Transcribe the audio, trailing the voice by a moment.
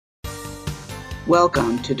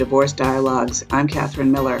Welcome to Divorce Dialogues. I'm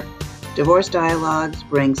Catherine Miller. Divorce Dialogues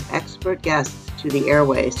brings expert guests to the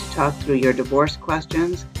airways to talk through your divorce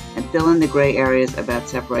questions and fill in the gray areas about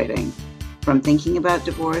separating. From thinking about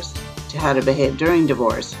divorce, to how to behave during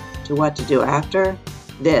divorce, to what to do after,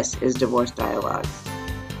 this is Divorce Dialogues.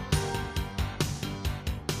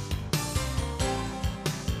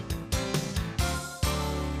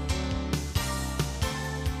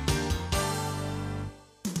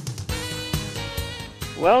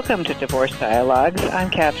 Welcome to Divorce Dialogues.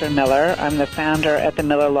 I'm Catherine Miller. I'm the founder at the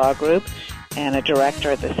Miller Law Group and a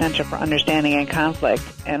director at the Center for Understanding and Conflict.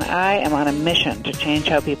 And I am on a mission to change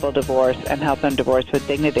how people divorce and help them divorce with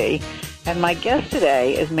dignity. And my guest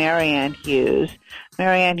today is Marianne Hughes.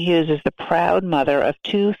 Marianne Hughes is the proud mother of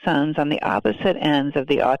two sons on the opposite ends of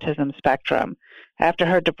the autism spectrum. After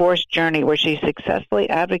her divorce journey, where she successfully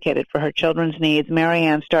advocated for her children's needs,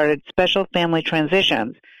 Marianne started Special Family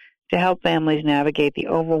Transitions to help families navigate the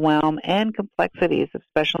overwhelm and complexities of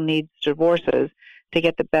special needs divorces to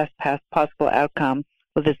get the best possible outcome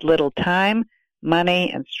with as little time, money,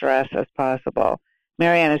 and stress as possible.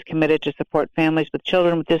 Marianne is committed to support families with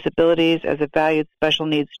children with disabilities as a valued special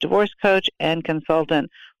needs divorce coach and consultant.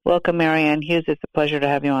 Welcome, Marianne Hughes. It's a pleasure to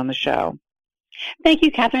have you on the show. Thank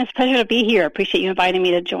you, Catherine. It's a pleasure to be here. I appreciate you inviting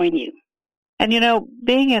me to join you. And,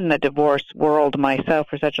 being in the divorce world myself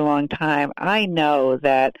for such a long time, I know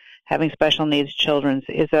that having special needs children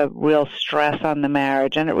is a real stress on the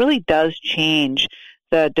marriage, and it really does change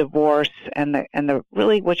the divorce and the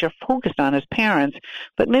really what you're focused on as parents.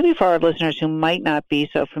 But maybe for our listeners who might not be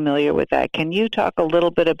so familiar with that, can you talk a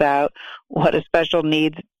little bit about what a special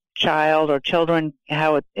needs child or children,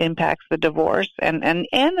 how it impacts the divorce and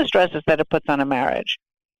the stresses that it puts on a marriage?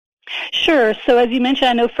 Sure. So as you mentioned,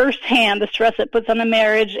 I know firsthand the stress it puts on a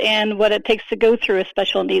marriage and what it takes to go through a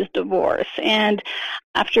special needs divorce. And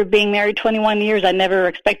after being married 21 years, I never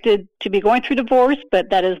expected to be going through divorce,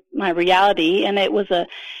 but that is my reality. And it was a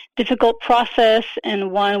difficult process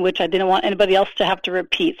and one which I didn't want anybody else to have to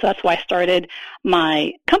repeat. So that's why I started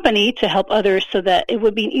my company to help others so that it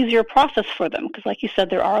would be an easier process for them. Because like you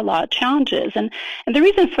said, there are a lot of challenges. And the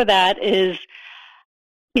reason for that is,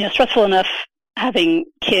 stressful enough having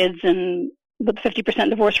kids and with 50%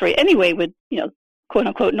 divorce rate anyway with, quote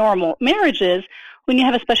unquote normal marriages. When you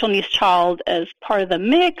have a special needs child as part of the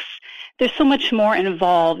mix, there's so much more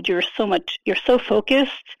involved. You're so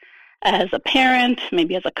focused as a parent,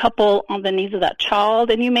 maybe as a couple, on the needs of that child,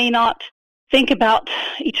 and you may not think about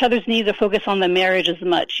each other's needs or focus on the marriage as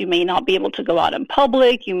much. You may not be able to go out in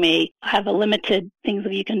public. You may have a limited things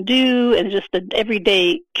that you can do, and just the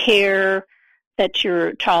everyday care that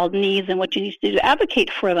your child needs and what you need to do to advocate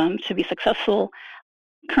for them to be successful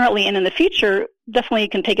currently and in the future definitely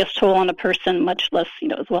can take its toll on a person, much less,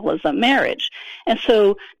 as well as a marriage. And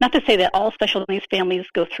so, not to say that all special needs families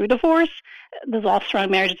go through divorce. There's also strong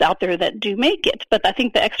marriages out there that do make it. But I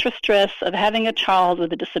think the extra stress of having a child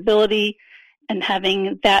with a disability and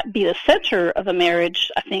having that be the center of a marriage,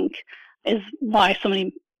 I think, is why so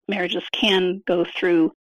many marriages can go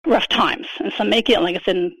through rough times. And some make it, like I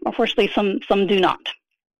said, and unfortunately some do not.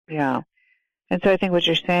 Yeah. And so I think what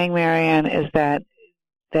you're saying, Marianne, is that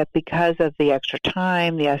because of the extra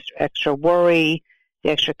time, the extra worry, the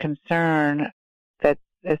extra concern, that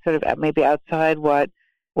is sort of maybe outside what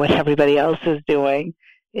everybody else is doing,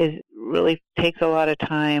 is really takes a lot of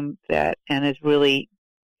time and is really,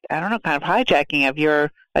 kind of hijacking of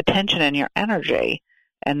your attention and your energy,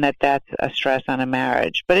 and that's a stress on a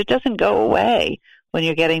marriage. But it doesn't go away when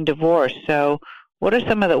you're getting divorced. So what are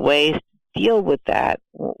some of the ways to deal with that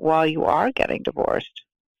while you are getting divorced?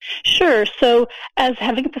 Sure. So as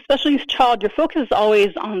having a special needs child, your focus is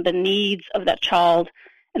always on the needs of that child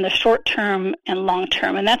in the short term and long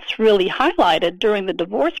term. And that's really highlighted during the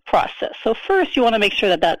divorce process. So first, you want to make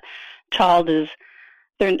sure that child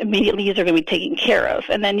their immediate needs are going to be taken care of.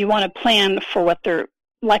 And then you want to plan for what their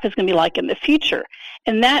life is going to be like in the future.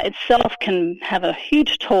 And that itself can have a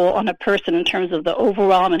huge toll on a person in terms of the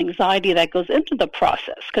overwhelm and anxiety that goes into the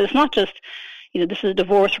process. Because it's not just, this is a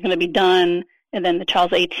divorce, we're going to be done, and then the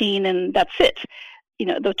child's 18 and that's it.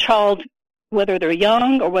 The child, whether they're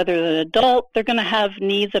young or whether they're an adult, they're going to have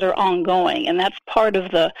needs that are ongoing. And that's part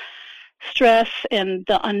of the stress and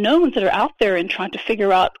the unknowns that are out there in trying to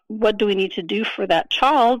figure out what do we need to do for that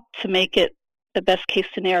child to make it the best case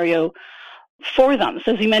scenario for them.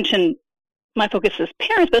 So as you mentioned, my focus is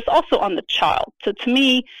parents, but it's also on the child. So to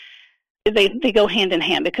me, they go hand in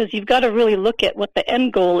hand, because you've got to really look at what the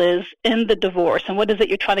end goal is in the divorce and what is it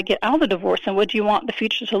you're trying to get out of the divorce and what do you want the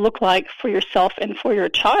future to look like for yourself and for your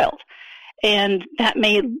child. And that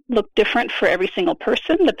may look different for every single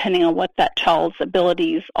person, depending on what that child's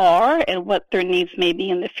abilities are and what their needs may be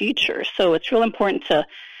in the future. So it's real important to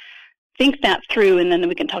think that through, and then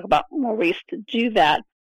we can talk about more ways to do that.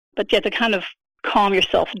 But you have to kind of calm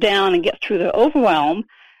yourself down and get through the overwhelm.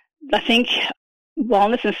 I think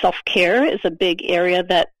wellness and self-care is a big area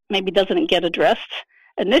that maybe doesn't get addressed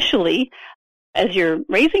initially as you're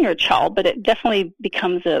raising your child, but it definitely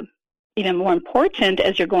becomes even more important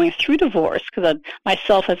as you're going through divorce. Because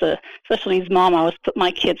myself, as a special needs mom, I always put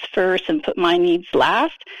my kids first and put my needs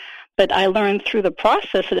last. But I learned through the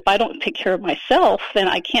process that if I don't take care of myself, then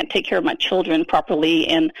I can't take care of my children properly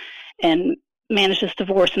and manage this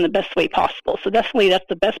divorce in the best way possible. So definitely that's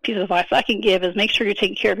the best piece of advice I can give, is make sure you're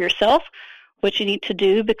taking care of yourself, what you need to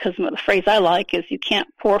do, because the phrase I like is you can't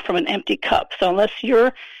pour from an empty cup. So unless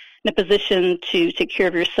you're in a position to take care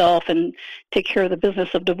of yourself and take care of the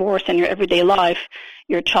business of divorce in your everyday life,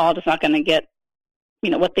 your child is not going to get,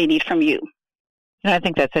 what they need from you. And I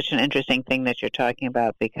think that's such an interesting thing that you're talking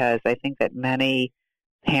about, because I think that many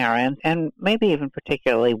parents, and maybe even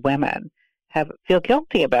particularly women, feel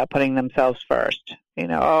guilty about putting themselves first.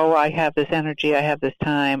 I have this energy, I have this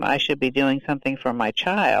time, I should be doing something for my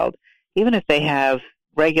child. Even if they have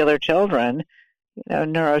regular children,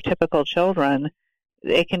 neurotypical children,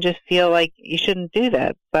 it can just feel like you shouldn't do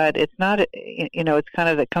that. But it's not, it's kind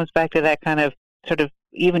of, it comes back to that kind of sort of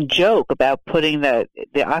even joke about putting the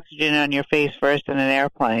oxygen on your face first in an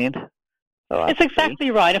airplane. It's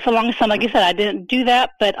exactly right. And for the longest time, like you said, I didn't do that,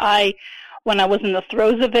 but when I was in the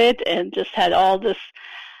throes of it and just had all this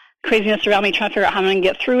craziness around me trying to figure out how I'm going to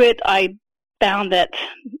get through it, I found that,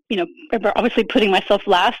 obviously putting myself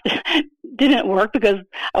last didn't work because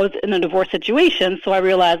I was in a divorce situation. So I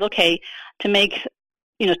realized, okay, to make,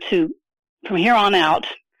 from here on out,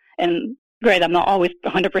 and great, I'm not always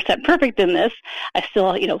 100% perfect in this. I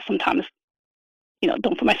still, sometimes,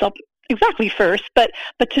 don't put myself exactly first, but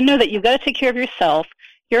to know that you've got to take care of yourself,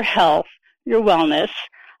 your health, your wellness.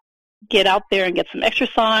 Get out there and get some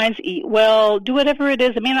exercise, eat well, do whatever it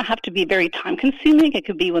is. It may not have to be very time-consuming. It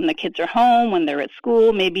could be when the kids are home, when they're at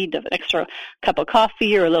school, maybe an extra cup of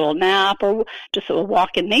coffee or a little nap or just a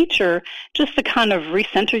walk in nature, just to kind of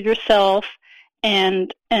recenter yourself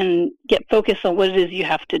and get focused on what it is you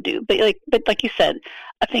have to do. But like you said,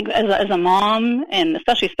 I think as a mom, and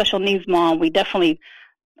especially a special needs mom, we definitely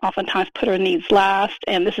oftentimes put our needs last,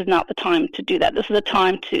 and this is not the time to do that. This is the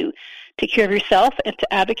time to take care of yourself and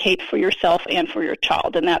to advocate for yourself and for your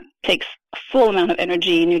child. And that takes a full amount of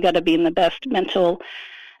energy, and you've got to be in the best mental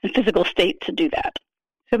and physical state to do that.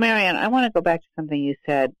 So, Marianne, I want to go back to something you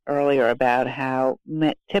said earlier about how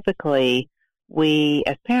typically we,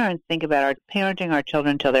 as parents, think about parenting our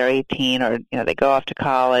children until they're 18 or, they go off to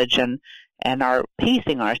college and are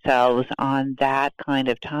pacing ourselves on that kind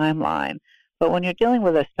of timeline. But when you're dealing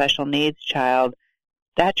with a special needs child,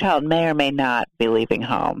 that child may or may not be leaving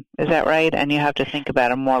home. Is that right? And you have to think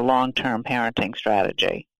about a more long-term parenting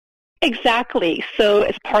strategy. Exactly. So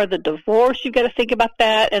as part of the divorce, you've got to think about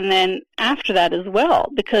that, and then after that as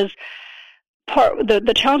well, because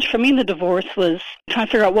the challenge for me in the divorce was trying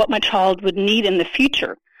to figure out what my child would need in the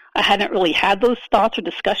future. I hadn't really had those thoughts or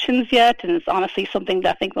discussions yet, and it's honestly something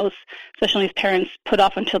that I think most special needs parents put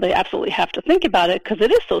off until they absolutely have to think about it, because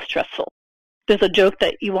it is so stressful. There's a joke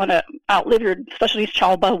that you want to outlive your special needs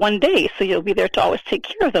child by one day, so you'll be there to always take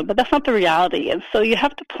care of them, but that's not the reality. And so you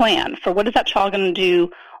have to plan for what is that child going to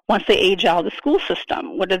do once they age out of the school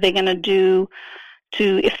system. What are they going to do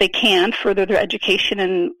to, if they can, further their education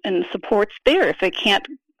and supports there? If they can't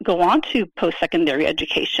go on to post-secondary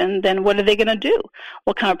education, then what are they going to do?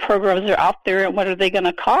 What kind of programs are out there, and what are they going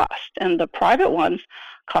to cost? And the private ones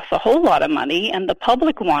cost a whole lot of money, and the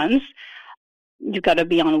public ones, you've got to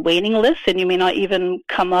be on waiting lists, and you may not even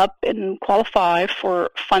come up and qualify for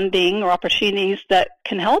funding or opportunities that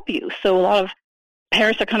can help you. So a lot of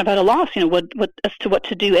parents are kind of at a loss, as to what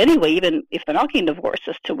to do anyway, even if they're not getting divorced,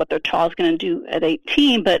 as to what their child's going to do at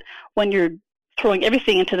 18. But when you're throwing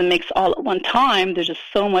everything into the mix all at one time, there's just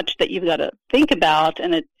so much that you've got to think about,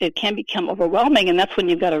 and it can become overwhelming, and that's when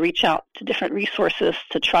you've got to reach out to different resources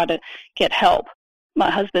to try to get help. My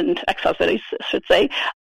husband, ex-husband, I should say,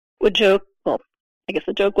 would joke, I guess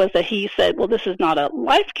the joke was that he said, well, this is not a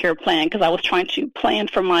life care plan, because I was trying to plan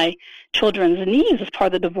for my children's needs as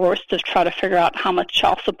part of the divorce to try to figure out how much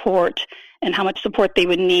child support and how much support they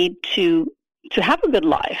would need to have a good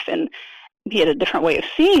life. And he had a different way of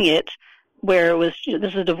seeing it, where it was,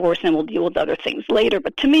 this is a divorce and we'll deal with other things later.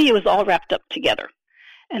 But to me, it was all wrapped up together.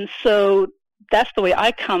 And so that's the way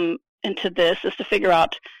I come into this, is to figure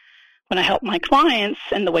out, when I help my clients,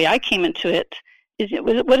 and the way I came into it,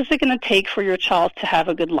 what is it going to take for your child to have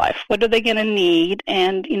a good life? What are they going to need?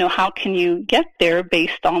 And, how can you get there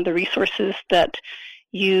based on the resources that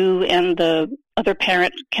you and the other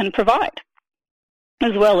parent can provide,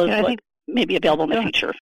 as well as what may be available in the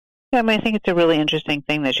future? Yeah, I think it's a really interesting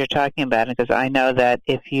thing that you're talking about, because I know that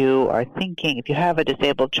if you have a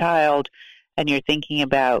disabled child and you're thinking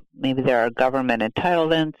about maybe there are government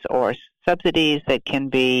entitlements or subsidies that can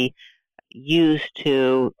be used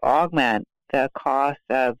to augment the cost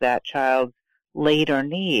of that child's later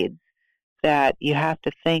needs, that you have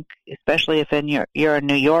to think, especially if you're in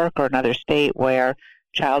New York or another state where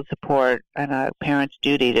child support and a parent's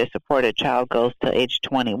duty to support a child goes till age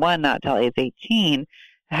 21, not till age 18,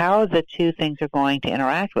 how the two things are going to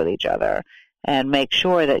interact with each other, and make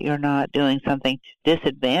sure that you're not doing something to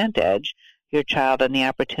disadvantage your child and the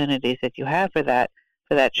opportunities that you have for that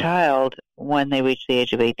child when they reach the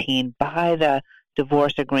age of 18 by the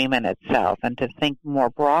divorce agreement itself, and to think more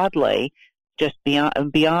broadly just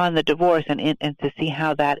beyond the divorce, and to see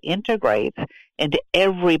how that integrates into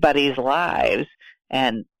everybody's lives,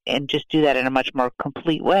 and just do that in a much more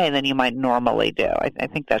complete way than you might normally do. I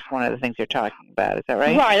think that's one of the things you're talking about. Is that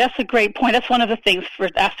right? Right. That's a great point. That's one of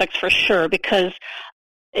the aspects for sure, because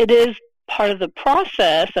it is part of the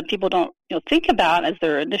process that people don't think about as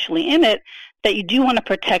they're initially in it, that you do want to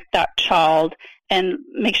protect that child and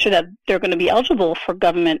make sure that they're going to be eligible for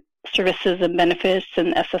government services and benefits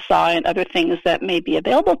and SSI and other things that may be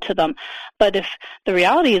available to them. But if the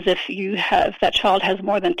reality is, if that child has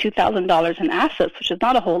more than $2,000 in assets, which is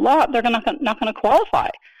not a whole lot, they're not going to qualify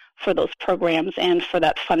for those programs and for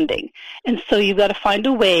that funding. And so you've got to find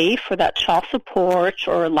a way for that child support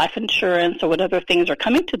or life insurance or whatever things are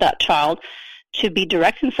coming to that child to be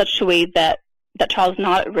directed in such a way that that child is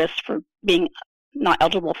not at risk for being not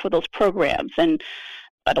eligible for those programs. And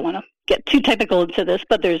I don't want to get too technical into this,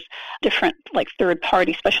 but there's different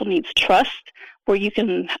third-party special needs trust where you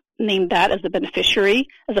can name that as the beneficiary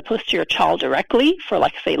as opposed to your child directly for,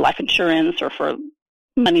 say, life insurance or for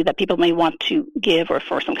money that people may want to give or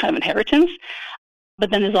for some kind of inheritance.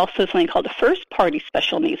 But then there's also something called a first-party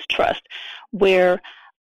special needs trust where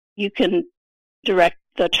you can direct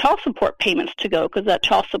the child support payments to go, because that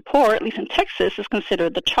child support, at least in Texas, is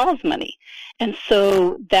considered the child's money. And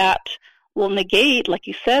so that will negate, like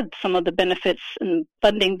you said, some of the benefits and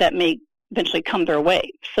funding that may eventually come their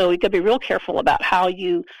way. So you've got to be real careful about how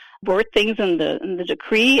you word things in the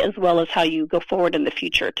decree, as well as how you go forward in the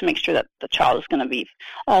future to make sure that the child is going to be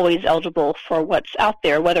always eligible for what's out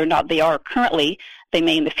there, whether or not they are currently, they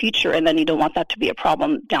may in the future, and then you don't want that to be a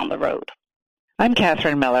problem down the road. I'm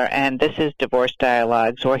Catherine Miller, and this is Divorce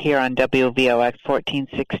Dialogues. We're here on WVOX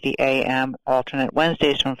 1460 AM, alternate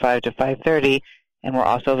Wednesdays from 5 to 5:30, and we're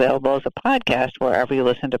also available as a podcast wherever you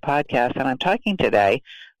listen to podcasts. And I'm talking today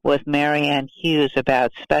with Marianne Hughes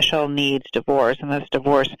about special needs divorce, and that's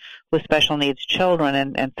divorce with special needs children,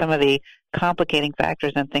 and some of the complicating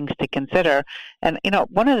factors and things to consider. And,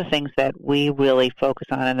 one of the things that we really focus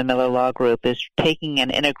on in the Miller Law Group is taking an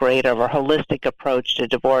integrative or holistic approach to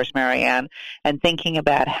divorce, Marianne, and thinking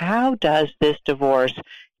about how does this divorce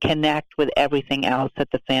connect with everything else that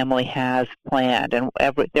the family has planned, and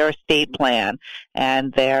their estate plan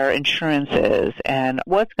and their insurances, and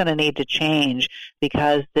what's going to need to change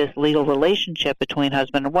because this legal relationship between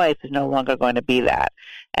husband and wife is no longer going to be that.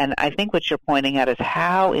 And I think what you're pointing out is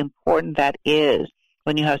how important that is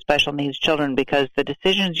when you have special needs children, because the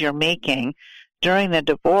decisions you're making during the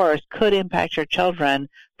divorce could impact your children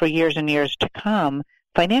for years and years to come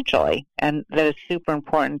financially, and that it's super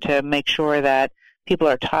important to make sure that people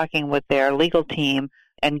are talking with their legal team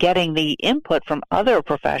and getting the input from other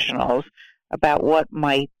professionals about what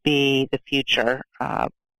might be the future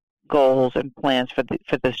goals and plans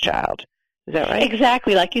for this child. Is that right?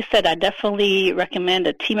 Exactly. Like you said, I definitely recommend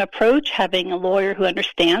a team approach, having a lawyer who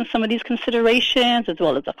understands some of these considerations, as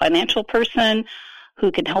well as a financial person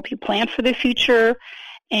who can help you plan for the future,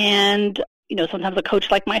 and sometimes a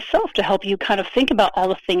coach like myself to help you kind of think about all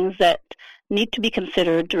the things that need to be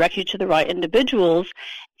considered, direct you to the right individuals,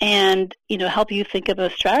 and help you think of a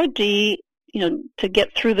strategy to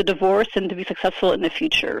get through the divorce and to be successful in the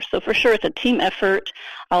future. So for sure, it's a team effort.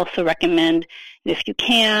 I also recommend, if you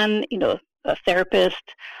can, a therapist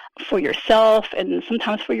for yourself and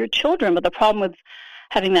sometimes for your children. But the problem with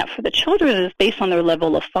having that for the children is based on their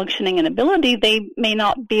level of functioning and ability, they may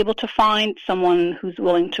not be able to find someone who's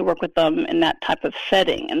willing to work with them in that type of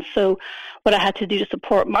setting. And so what I had to do to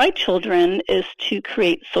support my children is to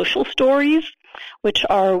create social stories, which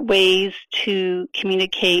are ways to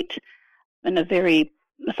communicate in a very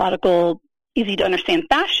methodical easy to understand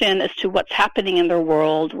fashion as to what's happening in their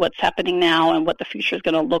world, what's happening now, and what the future is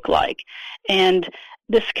going to look like. And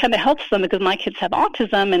this kind of helps them because my kids have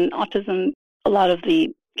autism, and autism, a lot of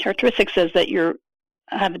the characteristics is that you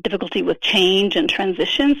have a difficulty with change and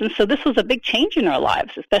transitions. And so this was a big change in our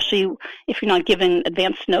lives, especially if you're not given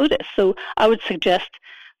advance notice. So I would suggest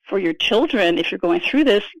for your children, if you're going through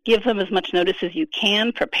this, give them as much notice as you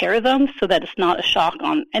can, prepare them so that it's not a shock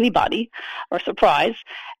on anybody or surprise.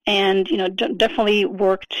 And, definitely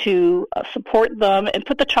work to support them and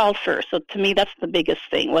put the child first. So to me, that's the biggest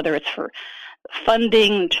thing, whether it's for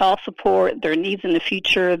funding, child support, their needs in the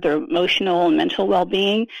future, their emotional and mental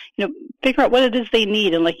well-being, figure out what it is they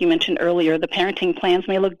need. And like you mentioned earlier, the parenting plans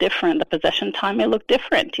may look different. The possession time may look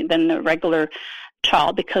different than the regular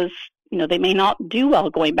child because, they may not do well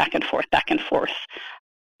going back and forth.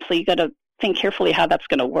 So you got to think carefully how that's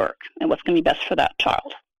going to work and what's going to be best for that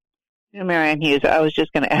child. Marianne Hughes, I was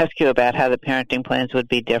just going to ask you about how the parenting plans would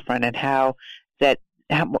be different and how it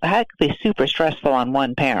could be super stressful on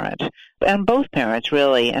one parent, and both parents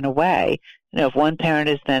really, in a way. If one parent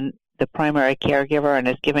is then the primary caregiver and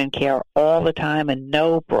is given care all the time and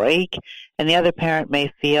no break, and the other parent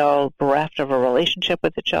may feel bereft of a relationship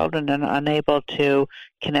with the children and unable to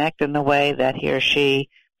connect in the way that he or she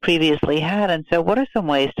previously had. And so what are some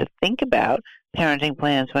ways to think about parenting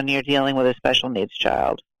plans when you're dealing with a special needs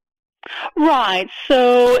child? Right.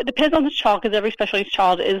 So it depends on the child because every special needs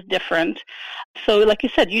child is different. So like you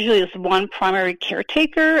said, usually there's one primary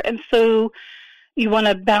caretaker, and so you want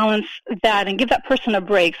to balance that and give that person a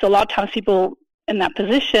break. So a lot of times people in that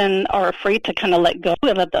position are afraid to kind of let go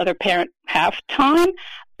and let the other parent have time.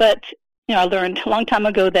 But, I learned a long time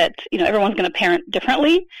ago that, everyone's going to parent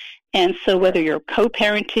differently. And so whether you're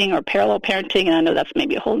co-parenting or parallel parenting, and I know that's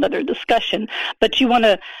maybe a whole other discussion, but you want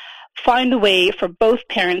to find a way for both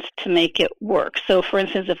parents to make it work. So, for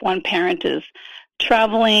instance, if one parent is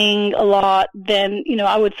traveling a lot, then,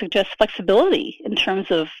 I would suggest flexibility in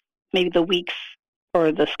terms of maybe the weeks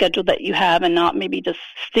or the schedule that you have and not maybe just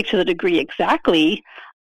stick to the degree exactly,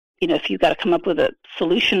 if you've got to come up with a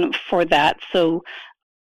solution for that. So,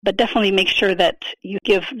 but definitely make sure that you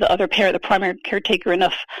give the other parent, the primary caretaker,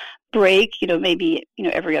 enough break, maybe,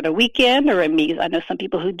 every other weekend, or maybe I know some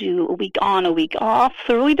people who do a week on, a week off.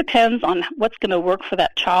 So it really depends on what's going to work for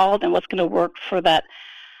that child and what's going to work for that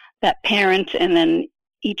parent, and then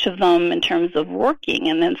each of them in terms of working.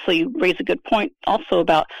 And then so you raise a good point also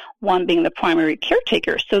about one being the primary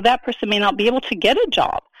caretaker. So that person may not be able to get a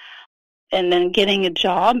job. And then getting a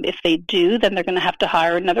job, if they do, then they're going to have to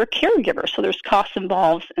hire another caregiver. So there's costs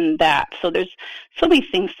involved in that. So there's so many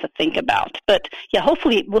things to think about. But yeah,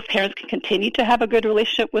 hopefully both parents can continue to have a good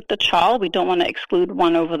relationship with the child. We don't want to exclude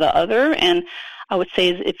one over the other. And I would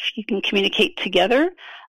say if you can communicate together,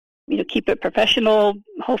 keep it professional.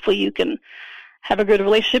 Hopefully you can have a good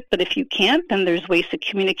relationship. But if you can't, then there's ways to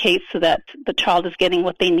communicate so that the child is getting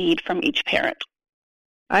what they need from each parent.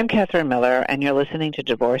 I'm Catherine Miller, and you're listening to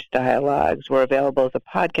Divorce Dialogues. We're available as a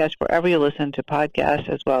podcast wherever you listen to podcasts,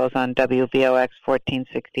 as well as on WVOX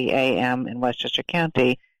 1460 AM in Westchester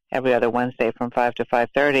County every other Wednesday from 5 to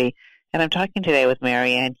 5:30. And I'm talking today with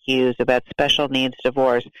Marianne Hughes about special needs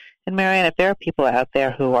divorce. And Marianne, if there are people out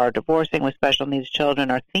there who are divorcing with special needs children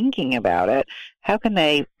or thinking about it, how can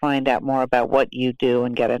they find out more about what you do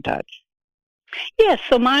and get in touch? Yes,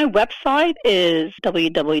 so my website is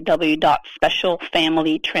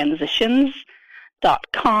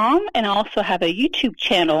www.specialfamilytransitions.com, and I also have a YouTube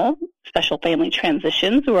channel, Special Family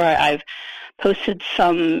Transitions, where I've posted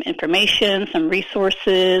some information, some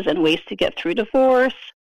resources, and ways to get through divorce.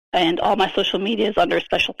 And all my social media is under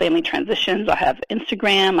Special Family Transitions. I have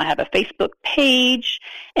Instagram, I have a Facebook page,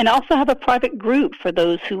 and I also have a private group for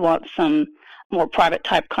those who want some more private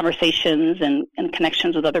type conversations and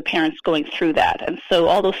connections with other parents going through that. And so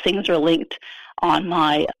all those things are linked on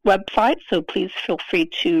my website, so please feel free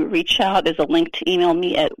to reach out. There's a link to email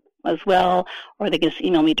me as well, or they can just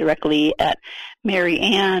email me directly at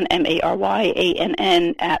Maryann,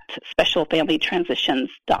 MARYANN, at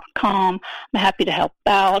specialfamilytransitions.com. I'm happy to help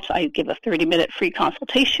out. I give a 30-minute free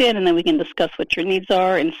consultation, and then we can discuss what your needs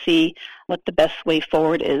are and see what the best way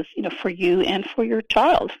forward is, for you and for your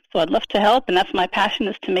child. So I'd love to help, and that's my passion,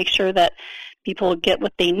 is to make sure that people get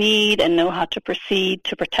what they need and know how to proceed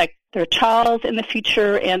to protect their child in the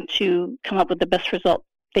future and to come up with the best result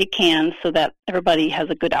they can so that everybody has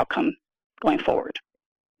a good outcome going forward.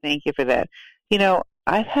 Thank you for that.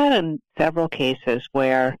 I've had in several cases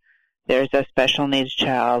where there's a special needs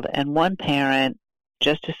child and one parent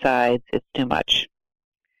just decides it's too much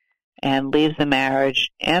and leaves the marriage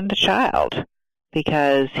and the child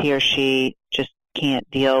because he or she just can't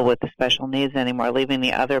deal with the special needs anymore, leaving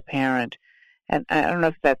the other parent And I don't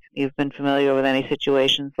know if you've been familiar with any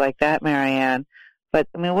situations like that, Marianne, but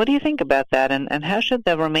I mean, what do you think about that, and how should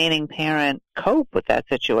the remaining parent cope with that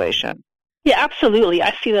situation? Yeah, absolutely.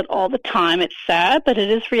 I see that all the time. It's sad, but it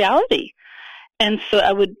is reality. And so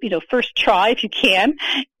I would, first try, if you can,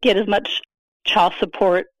 get as much child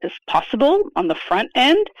support as possible on the front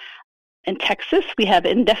end. In Texas, we have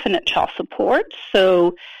indefinite child support.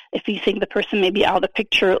 So if you think the person may be out of the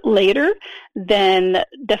picture later, then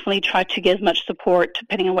definitely try to get as much support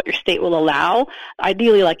depending on what your state will allow.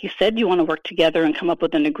 Ideally, like you said, you want to work together and come up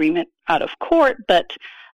with an agreement out of court,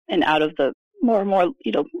 and out of the more and more,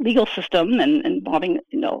 legal system and involving,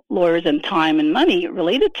 lawyers and time and money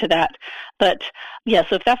related to that. But yeah,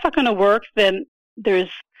 so if that's not going to work, then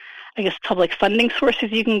there's, I guess, public funding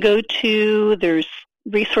sources you can go to. There's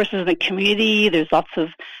resources in the community. There's lots of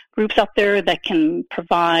groups out there that can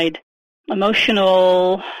provide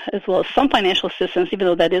emotional as well as some financial assistance, even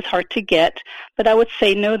though that is hard to get. But I would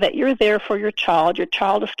say know that you're there for your child. Your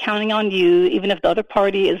child is counting on you, even if the other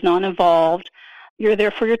party is not involved. You're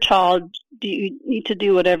there for your child. You need to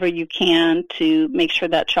do whatever you can to make sure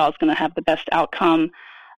that child's going to have the best outcome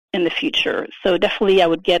in the future. So definitely I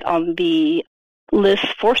would get on the list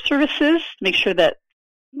for services, make sure that,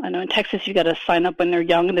 I know in Texas you got to sign up when they're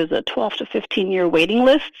young. There's a 12 to 15-year waiting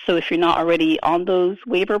list. So if you're not already on those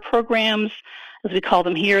waiver programs, as we call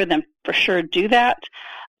them here, then for sure do that.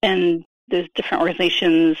 And there's different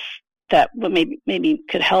organizations that maybe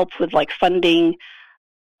could help with like funding,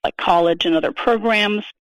 like college and other programs.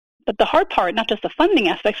 But the hard part, not just the funding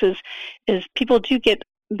aspects, is people do get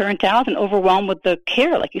burnt out and overwhelmed with the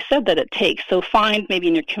care, like you said, that it takes. So find maybe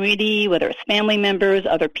in your community, whether it's family members,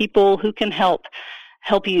 other people who can help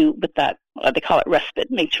you with that, they call it respite.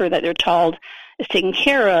 Make sure that your child is taken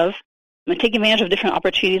care of, and take advantage of different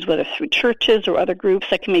opportunities, whether through churches or other groups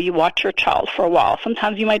that can maybe watch your child for a while.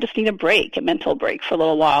 Sometimes you might just need a mental break for a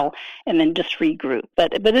little while, and then just regroup.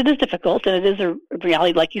 But it is difficult, and it is a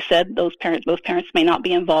reality. Like you said, both parents may not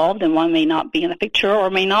be involved, and one may not be in the picture or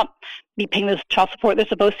may not be paying the child support they're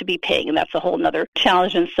supposed to be paying, and that's a whole other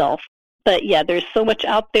challenge in itself. But yeah, there's so much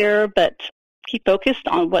out there, but keep focused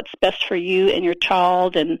on what's best for you and your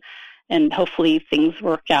child, and hopefully things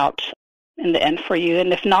work out in the end for you.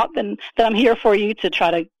 And if not, then I'm here for you to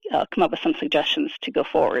try to come up with some suggestions to go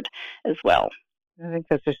forward as well. I think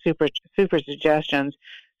those are super, super suggestions.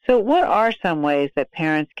 So what are some ways that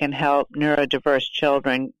parents can help neurodiverse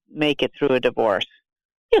children make it through a divorce?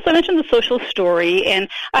 Yes, I mentioned the social story, and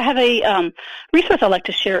I have a resource I'd like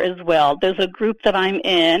to share as well. There's a group that I'm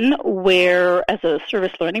in where, as a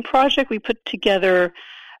service learning project, we put together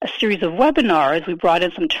a series of webinars. We brought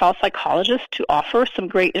in some child psychologists to offer some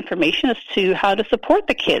great information as to how to support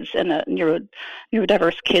the kids and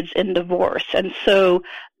neurodiverse kids in divorce. And so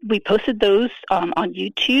we posted those on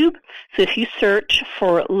YouTube. So if you search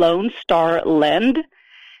for Lone Star Lend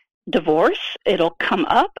Divorce, it'll come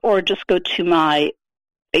up, or just go to my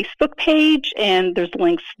Facebook page, and there's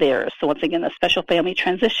links there. So once again, the Special Family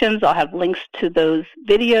Transitions, I'll have links to those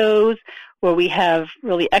videos where we have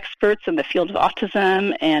really experts in the field of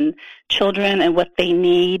autism and children and what they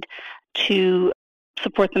need to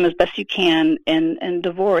support them as best you can in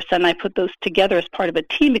divorce. And I put those together as part of a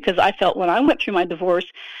team because I felt when I went through my divorce,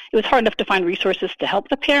 it was hard enough to find resources to help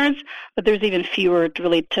the parents, but there's even fewer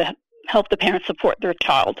to help the parents support their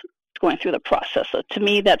child going through the process. So to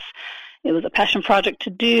me, it was a passion project to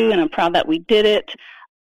do, and I'm proud that we did it.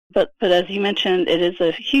 But as you mentioned, it is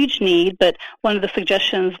a huge need. But one of the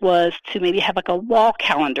suggestions was to maybe have like a wall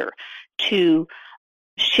calendar to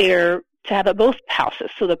share, to have at both houses,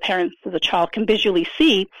 so the child can visually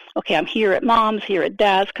see, okay, I'm here at mom's, here at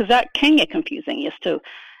dad's, because that can get confusing as to,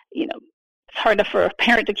 it's hard enough for a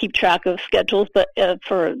parent to keep track of schedules, but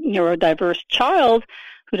for a neurodiverse child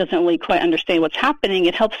who doesn't really quite understand what's happening,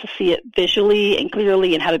 it helps to see it visually and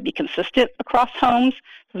clearly and how to be consistent across homes.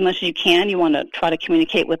 As much as you can, you want to try to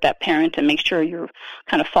communicate with that parent and make sure you're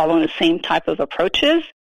kind of following the same type of approaches.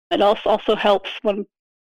 It also helps when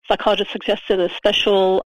psychologists suggested a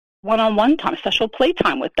special one-on-one time, special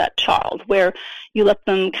playtime with that child, where you let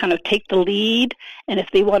them kind of take the lead, and if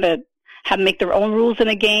they want to make their own rules in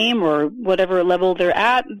a game or whatever level they're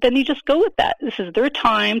at, then you just go with that. This is their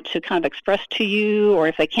time to kind of express to you, or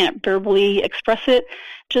if they can't verbally express it,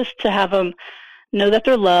 just to have them know that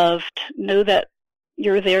they're loved, know that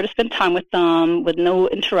you're there to spend time with them with no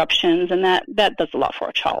interruptions, and that does a lot for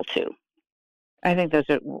a child too. I think those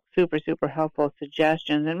are super, super helpful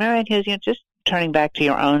suggestions. And Marianne Hughes, just turning back to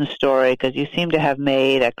your own story, because you seem to have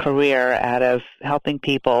made a career out of helping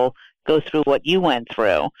people go through what you went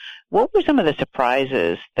through. What were some of the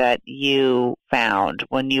surprises that you found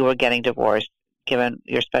when you were getting divorced, given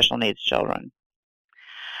your special needs children?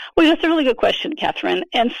 Well, that's a really good question, Catherine.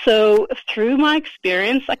 And so through my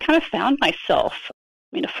experience, I kind of found myself.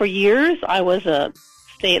 For years, I was a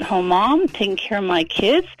stay-at-home mom, taking care of my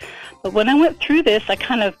kids. But when I went through this, I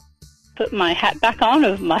kind of put my hat back on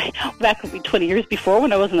back 20 years before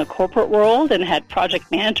when I was in the corporate world and had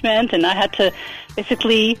project management. And I had to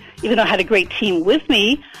basically, even though I had a great team with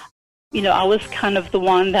me, I was kind of the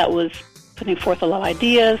one that was putting forth a lot of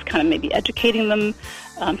ideas, kind of maybe educating them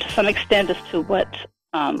to some extent as to what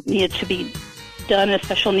needed to be done in a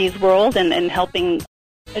special needs world, and helping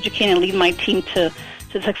educate and lead my team to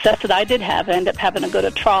the success that I did have. I ended up having to go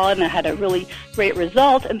to trial, and I had a really great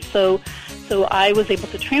result. And so I was able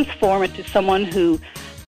to transform into someone who,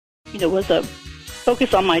 was a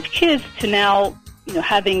focus on my kids to now,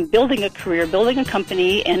 building a career, building a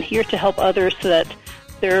company, and here to help others so that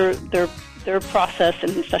their process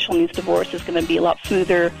in special needs divorce is going to be a lot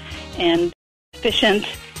smoother and efficient,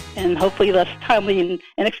 and hopefully less timely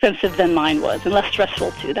and expensive than mine was, and less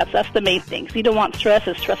stressful too. That's the main thing. So you don't want stress.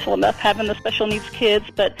 It's stressful enough having the special needs kids,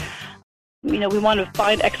 but we want to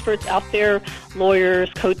find experts out there,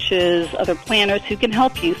 lawyers, coaches, other planners who can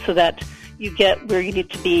help you so that you get where you need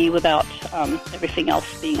to be without everything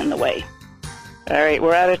else being in the way. All right,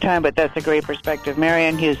 we're out of time, but that's a great perspective.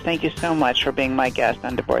 Marianne Hughes, thank you so much for being my guest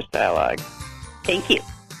on Divorce Dialogue. Thank you.